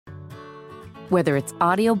Whether it's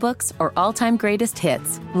audiobooks or all-time greatest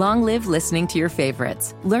hits, long live listening to your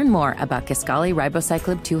favorites. Learn more about Kisqali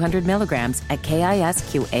Ribociclib 200 milligrams at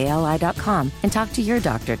KISQALI.com and talk to your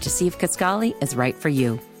doctor to see if Kisqali is right for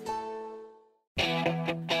you.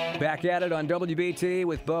 Back at it on WBT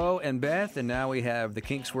with Bo and Beth, and now we have the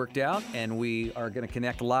kinks worked out, and we are going to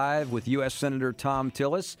connect live with U.S. Senator Thom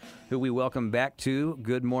Tillis, who we welcome back to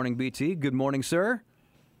Good Morning BT. Good morning, sir.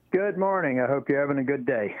 Good morning. I hope you're having a good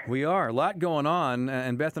day. We are. A lot going on,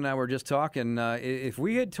 and Beth and I were just talking. If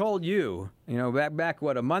we had told you, back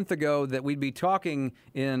a month ago, that we'd be talking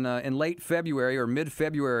in late February or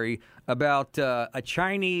mid-February about a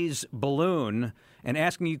Chinese balloon and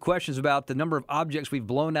asking you questions about the number of objects we've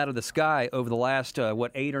blown out of the sky over the last,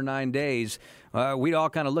 8 or 9 days, we'd all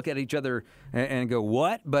kind of look at each other and go,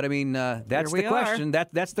 what? But, I mean, that's the question.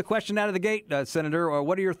 That's the question out of the gate, Senator. Or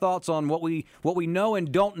what are your thoughts on what we know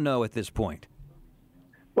and don't know at this point?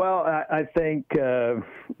 Well, I think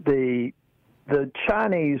the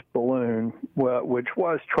Chinese balloon, which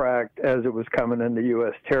was tracked as it was coming into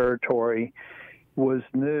U.S. territory, was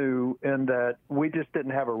new in that we just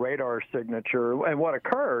didn't have a radar signature. And what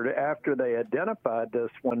occurred after they identified this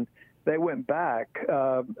one, they went back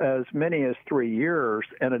as many as 3 years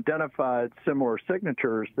and identified similar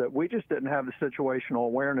signatures that we just didn't have the situational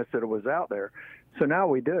awareness that it was out there. So now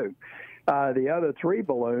we do. The other 3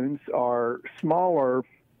 balloons are smaller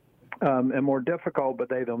and more difficult, but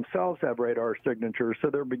they themselves have radar signatures. So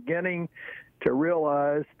they're beginning to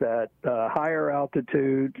realize that higher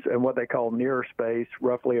altitudes and what they call near space,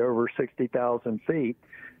 roughly over 60,000 feet,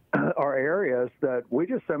 are areas that we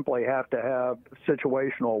just simply have to have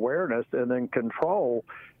situational awareness and then control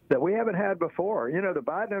that we haven't had before. The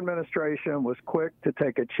Biden administration was quick to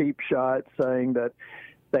take a cheap shot saying that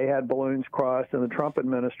they had balloons crossed in the Trump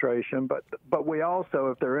administration, but we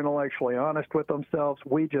also, if they're intellectually honest with themselves,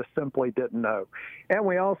 we just simply didn't know. And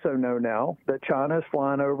we also know now that China is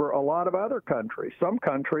flying over a lot of other countries, some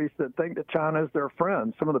countries that think that China is their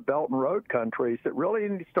friend, some of the Belt and Road countries that really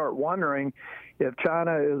need to start wondering if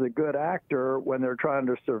China is a good actor when they're trying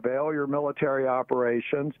to surveil your military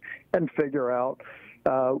operations and figure out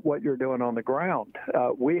what you're doing on the ground.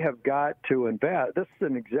 We have got to invest. This is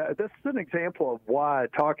an example of why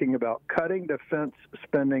talking about cutting defense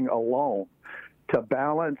spending alone to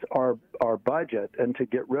balance our budget and to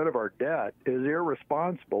get rid of our debt is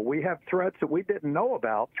irresponsible. We have threats that we didn't know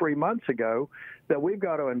about 3 months ago that we've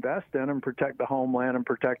got to invest in and protect the homeland and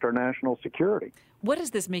protect our national security. What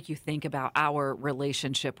does this make you think about our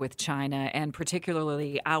relationship with China and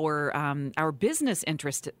particularly our business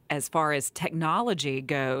interest as far as technology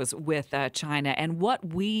goes with China and what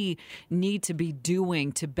we need to be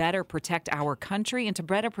doing to better protect our country and to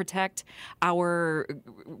better protect our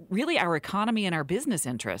economy and our business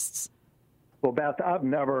interests? Well, Beth, I've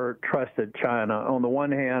never trusted China. On the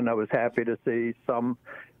one hand, I was happy to see some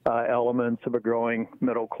elements of a growing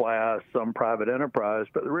middle class, some private enterprise.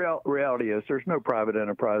 But the reality is there's no private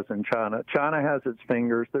enterprise in China. China has its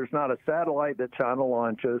fingers. There's not a satellite that China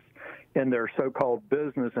launches in their so-called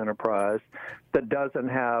business enterprise that doesn't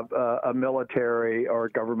have a military or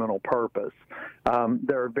governmental purpose.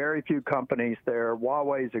 There are very few companies there.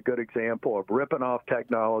 Huawei is a good example of ripping off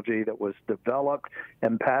technology that was developed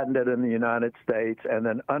and patented in the United States and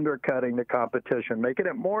then undercutting the competition, making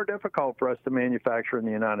it more difficult for us to manufacture in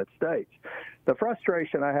the United States. The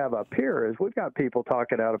frustration I have up here is we've got people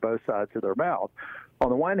talking out of both sides of their mouth. On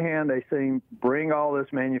the one hand, they seem bring all this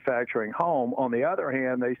manufacturing home. On the other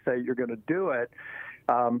hand, they say you're going to do it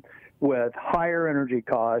with higher energy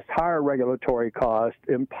costs, higher regulatory costs,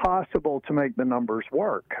 impossible to make the numbers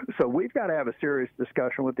work. So we've got to have a serious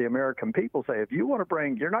discussion with the American people. Say, if you want to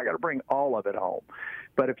bring, you're not going to bring all of it home.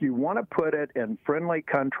 But if you want to put it in friendly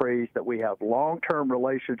countries that we have long-term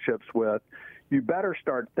relationships with, you better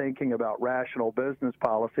start thinking about rational business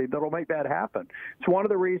policy that'll make that happen. It's one of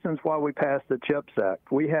the reasons why we passed the CHIPS Act.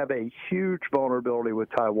 We have a huge vulnerability with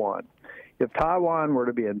Taiwan. If Taiwan were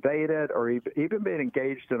to be invaded or even being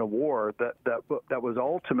engaged in a war that was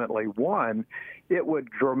ultimately won, it would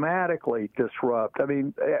dramatically disrupt. I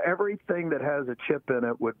mean, everything that has a chip in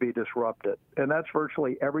it would be disrupted, and that's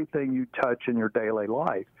virtually everything you touch in your daily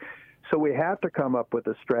life. So we have to come up with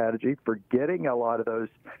a strategy for getting a lot of those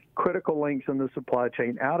critical links in the supply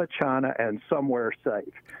chain out of China and somewhere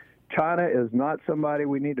safe. China is not somebody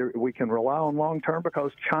we can rely on long term because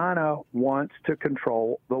China wants to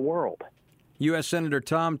control the world. U.S. Senator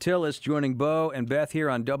Thom Tillis joining Bo and Beth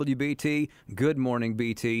here on WBT. Good morning,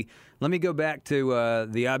 BT. Let me go back to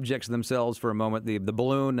the objects themselves for a moment, the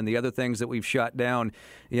balloon and the other things that we've shot down.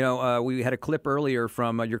 You know, we had a clip earlier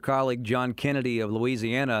from your colleague John Kennedy of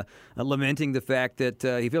Louisiana lamenting the fact that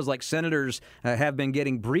he feels like senators have been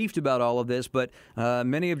getting briefed about all of this, but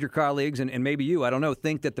many of your colleagues, and maybe you, I don't know,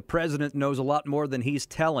 think that the president knows a lot more than he's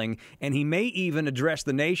telling, and he may even address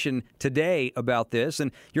the nation today about this.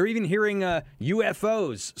 And you're even hearing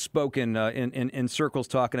UFOs spoken in circles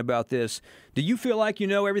talking about this. Do you feel like you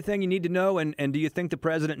know everything you need to know, and do you think the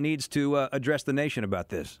president needs to address the nation about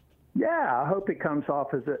this? Yeah, I hope he comes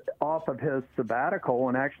off of his sabbatical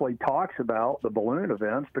and actually talks about the balloon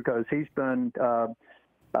events, because he's been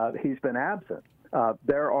absent.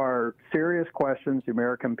 There are serious questions the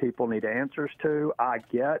American people need answers to. I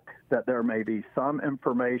get that there may be some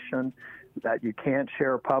information that you can't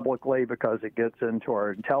share publicly because it gets into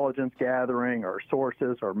our intelligence gathering or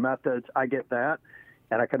sources or methods. I get that.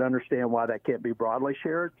 And I can understand why that can't be broadly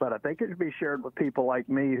shared, but I think it should be shared with people like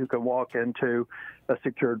me who can walk into a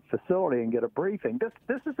secured facility and get a briefing.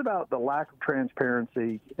 This is about the lack of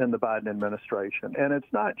transparency in the Biden administration, and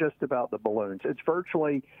it's not just about the balloons. It's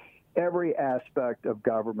virtually every aspect of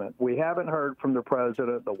government. We haven't heard from the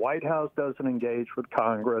president. The White House doesn't engage with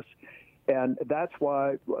Congress, and that's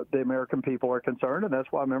why the American people are concerned, and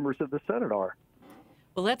that's why members of the Senate are.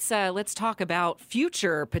 Well, let's talk about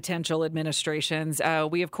future potential administrations.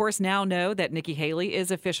 We, of course, now know that Nikki Haley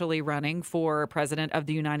is officially running for president of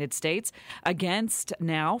the United States against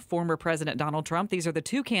now former President Donald Trump. These are the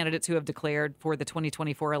two candidates who have declared for the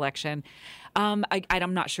 2024 election. I'm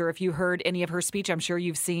not sure if you heard any of her speech. I'm sure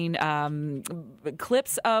you've seen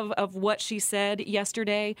clips of what she said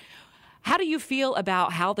yesterday. How do you feel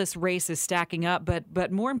about how this race is stacking up?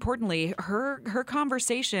 But more importantly, her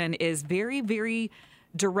conversation is very, very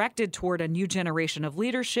directed toward a new generation of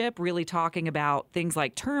leadership, really talking about things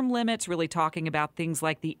like term limits, really talking about things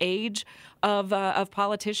like the age of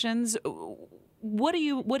politicians. What do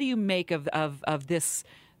you make of this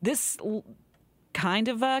kind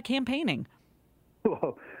of campaigning?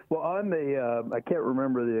 Well, on the I can't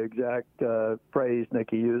remember the exact phrase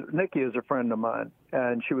Nikki used. Nikki is a friend of mine,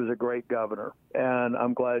 and she was a great governor, and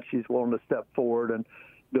I'm glad she's willing to step forward and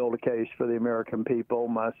build a case for the American people.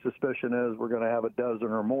 My suspicion is we're going to have a dozen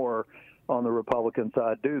or more on the Republican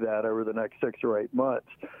side do that over the next 6 or 8 months.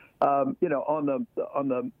 On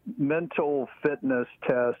the mental fitness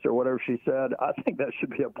test or whatever she said, I think that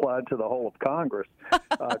should be applied to the whole of Congress.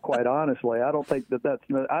 Quite honestly, I don't think that's.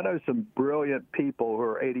 I know some brilliant people who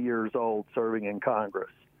are 80 years old serving in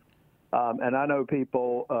Congress. And I know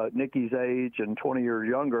people Nikki's age and 20 years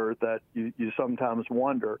younger that you sometimes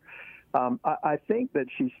wonder. I think that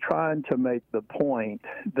she's trying to make the point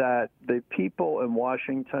that the people in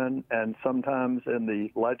Washington and sometimes in the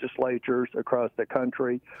legislatures across the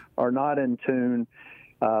country are not in tune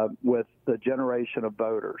with the generation of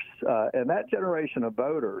voters. And that generation of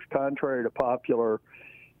voters, contrary to popular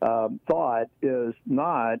thought, is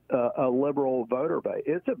not a liberal voter base.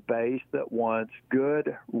 It's a base that wants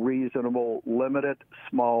good, reasonable, limited,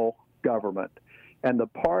 small government. And the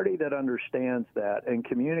party that understands that and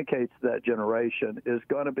communicates that generation is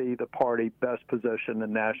going to be the party best positioned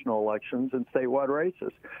in national elections and statewide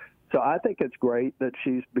races. So I think it's great that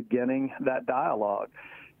she's beginning that dialogue.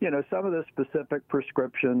 Some of the specific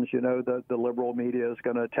prescriptions, the liberal media is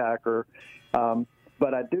going to attack her.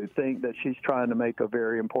 But I do think that she's trying to make a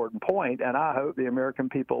very important point, and I hope the American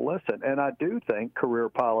people listen. And I do think career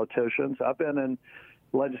politicians, I've been in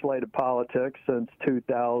legislative politics since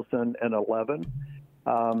 2011.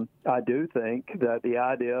 I do think that the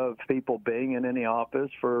idea of people being in any office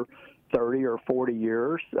for 30 or 40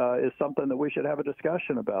 years is something that we should have a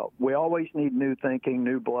discussion about. We always need new thinking,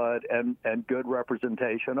 new blood, and good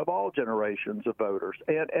representation of all generations of voters,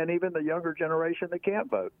 and even the younger generation that can't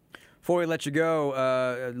vote. Before we let you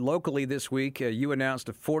go, locally this week, you announced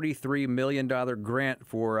a $43 million grant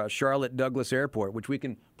for Charlotte Douglas Airport, which we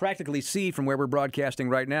can practically see from where we're broadcasting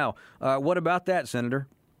right now. What about that, Senator?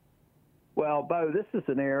 Well, Bo, this is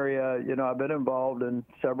an area, I've been involved in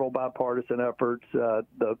several bipartisan efforts.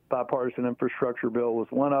 The bipartisan infrastructure bill was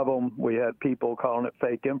one of them. We had people calling it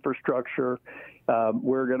fake infrastructure.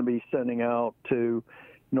 We're going to be sending out to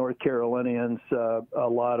North Carolinians a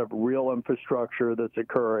lot of real infrastructure that's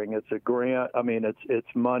occurring. It's a grant. It's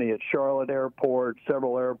money at Charlotte Airport,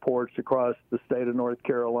 several airports across the state of North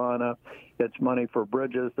Carolina. It's money for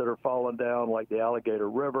bridges that are falling down, like the Alligator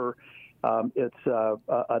River. It's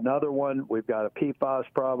another one. We've got a PFAS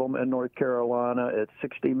problem in North Carolina. It's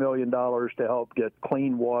 $60 million to help get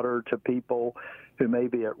clean water to people who may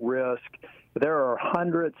be at risk. There are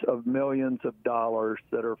hundreds of millions of dollars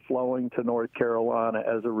that are flowing to North Carolina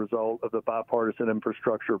as a result of the bipartisan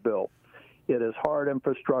infrastructure bill. It is hard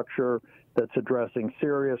infrastructure that's addressing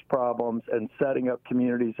serious problems and setting up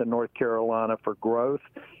communities in North Carolina for growth.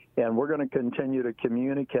 And we're going to continue to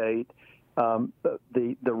communicate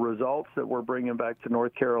the results that we're bringing back to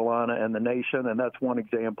North Carolina and the nation, and that's one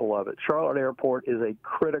example of it. Charlotte Airport is a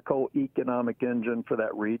critical economic engine for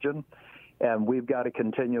that region, and we've got to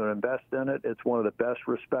continue to invest in it. It's one of the best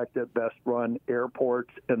respected, best run airports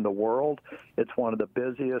in the world. It's one of the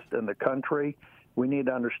busiest in the country. We need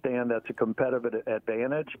to understand that's a competitive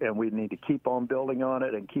advantage, and we need to keep on building on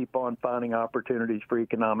it and keep on finding opportunities for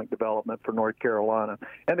economic development for North Carolina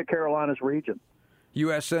and the Carolinas region.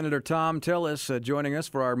 U.S. Senator Thom Tillis joining us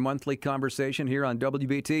for our monthly conversation here on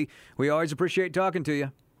WBT. We always appreciate talking to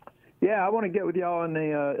you. Yeah, I want to get with y'all in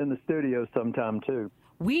the studio sometime, too.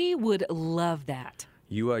 We would love that.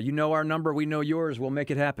 You know our number. We know yours. We'll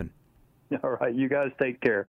make it happen. All right. You guys take care.